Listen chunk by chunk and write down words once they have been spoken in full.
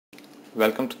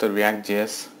Welcome to the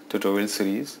ReactJS tutorial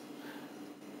series.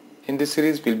 In this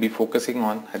series we'll be focusing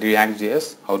on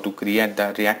ReactJS, how to create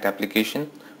the React application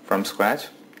from scratch.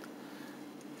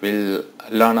 We'll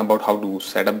learn about how to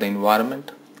set up the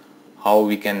environment, how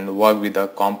we can work with the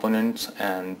components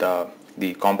and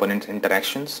the component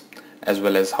interactions, as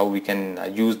well as how we can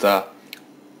use the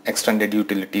extended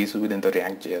utilities within the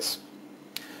ReactJS.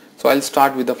 So I'll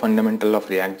start with the fundamental of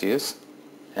ReactJS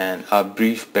and a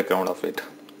brief background of it.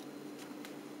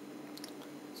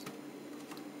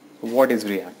 What is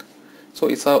React? So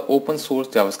it's an open source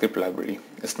JavaScript library.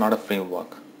 It's not a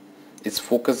framework. It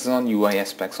focuses on UI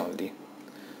aspects only.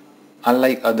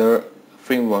 Unlike other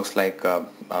frameworks like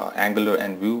Angular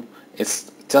and Vue,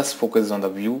 it's just focuses on the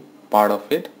view part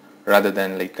of it rather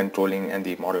than like controlling and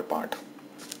the model part.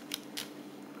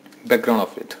 Background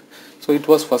of it. So it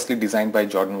was firstly designed by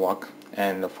Jordan Walk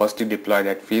and firstly deployed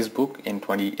at Facebook in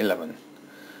 2011.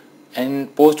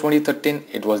 And post 2013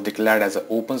 it was declared as an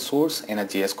open source in a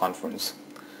JS conference.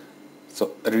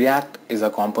 So React is a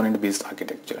component based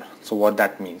architecture. So what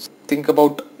that means, think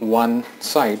about one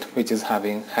site which is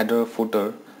having header,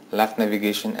 footer, left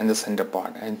navigation and the center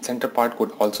part, and center part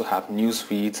could also have news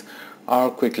feeds or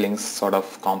quick links sort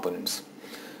of components.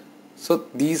 So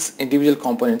these individual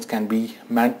components can be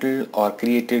mantled or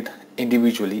created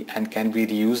individually and can be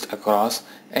reused across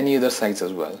any other sites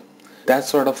as well. That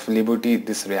sort of liberty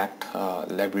this React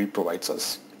library provides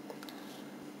us.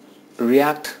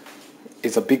 React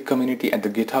is a big community at the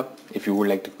GitHub. If you would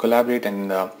like to collaborate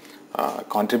and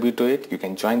contribute to it, you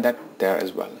can join that there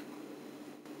as well.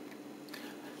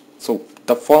 So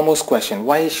the foremost question,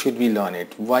 why should we learn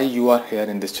it? Why you are here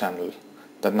in this channel?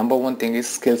 The number one thing is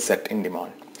skill set in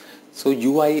demand. So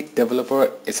UI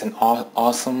developer is an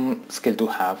awesome skill to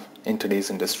have in today's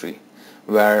industry,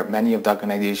 where many of the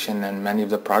organization and many of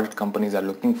the product companies are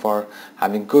looking for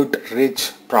having good,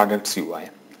 rich products UI,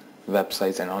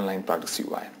 websites and online products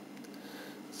UI.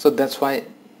 So that's why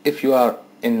if you are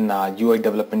in UI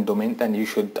development domain, then you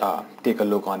should take a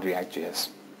look on ReactJS.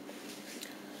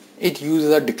 It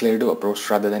uses a declarative approach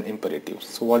rather than imperative.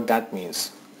 So what that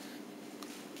means?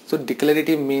 So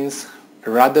declarative means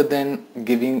rather than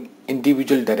giving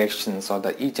individual directions or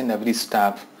the each and every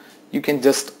step, you can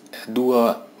just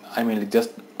do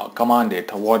just command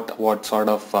it what sort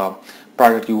of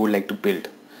product you would like to build.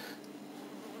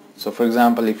 So for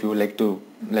example, if you would like to,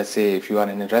 let's say if you are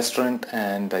in a restaurant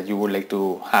and you would like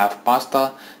to have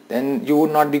pasta, then you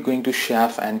would not be going to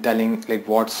chef and telling like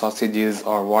what sausages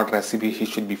or what recipe he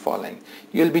should be following.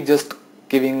 You'll be just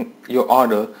giving your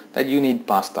order that you need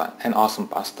pasta, an awesome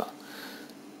pasta.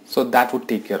 So that would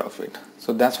take care of it.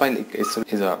 So that's why it's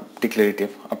a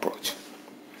declarative approach.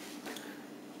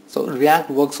 So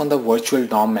React works on the virtual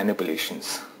DOM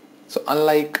manipulations. So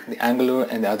unlike the Angular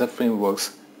and the other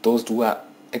frameworks, those do have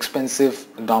expensive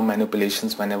DOM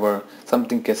manipulations whenever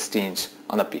something gets changed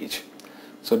on the page.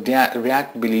 So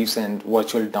React believes in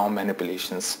virtual DOM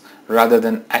manipulations rather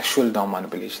than actual DOM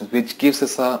manipulations, which gives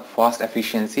us a fast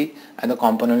efficiency and the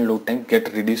component load time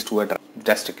get reduced to it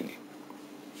drastically.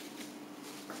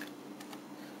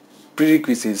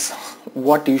 Prerequisites,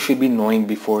 what you should be knowing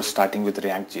before starting with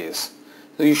ReactJS.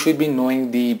 So you should be knowing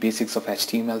the basics of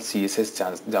HTML,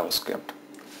 CSS, JavaScript,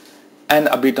 and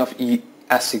a bit of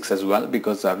ES6 as well,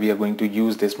 because we are going to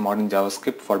use this modern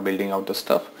JavaScript for building out the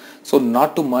stuff. So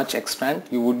not too much extent.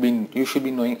 You should be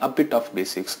knowing a bit of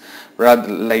basics, rather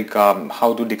like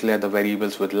how to declare the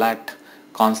variables with let,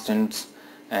 constants,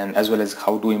 and as well as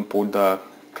how to import the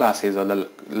classes or the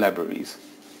libraries.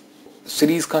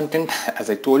 Series content, as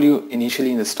I told you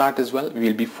initially in the start as well, we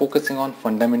will be focusing on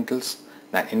fundamentals,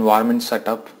 that environment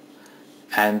setup,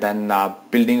 and then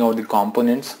building out the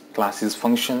components, classes,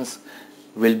 functions.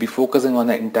 We'll be focusing on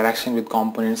the interaction with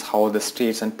components, how the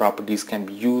states and properties can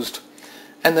be used,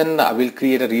 and then we'll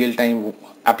create a real-time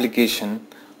application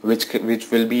which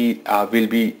will be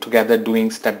together doing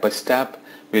step by step.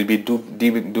 We'll be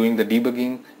doing the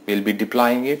debugging, we'll be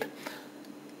deploying it,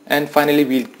 and finally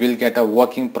we'll get a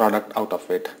working product out of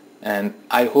it. And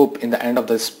I hope in the end of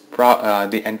this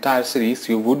the entire series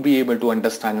you would be able to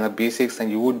understand the basics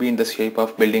and you would be in the shape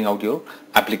of building out your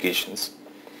applications.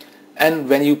 And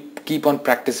when you keep on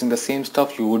practicing the same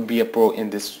stuff, you would be a pro in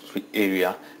this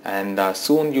area, and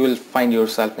soon you will find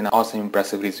yourself in an awesome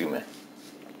impressive resume.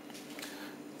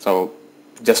 So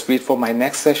just wait for my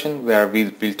next session where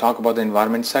we'll talk about the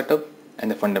environment setup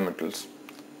and the fundamentals.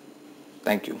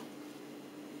 Thank you.